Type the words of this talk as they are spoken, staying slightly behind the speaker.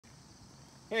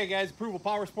Hey guys,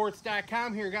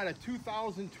 ApprovalPowersports.com here. Got a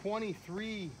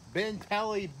 2023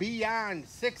 Bintelli Beyond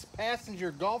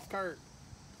 6-passenger golf cart.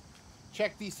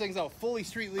 Check these things out. Fully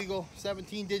street legal,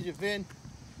 17-digit VIN.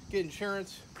 Get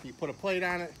insurance. You put a plate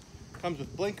on it. Comes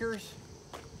with blinkers,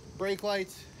 brake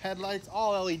lights, headlights,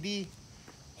 all LED,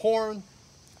 horn.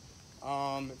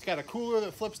 It's got a cooler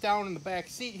that flips down in the back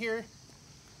seat here.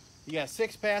 You got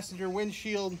 6-passenger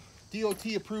windshield, DOT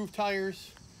approved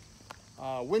tires.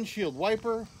 Windshield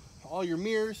wiper, all your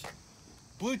mirrors,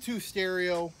 Bluetooth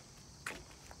stereo,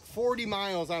 40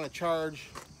 miles on a charge.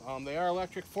 They are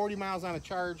electric, 40 miles on a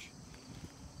charge.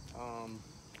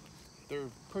 They're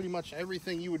pretty much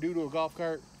everything you would do to a golf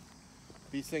cart.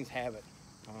 These things have it.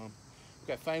 We've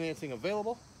got financing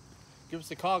available. Give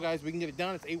us a call, guys. We can get it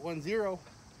done. It's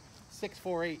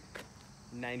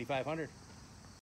 810-648-9500.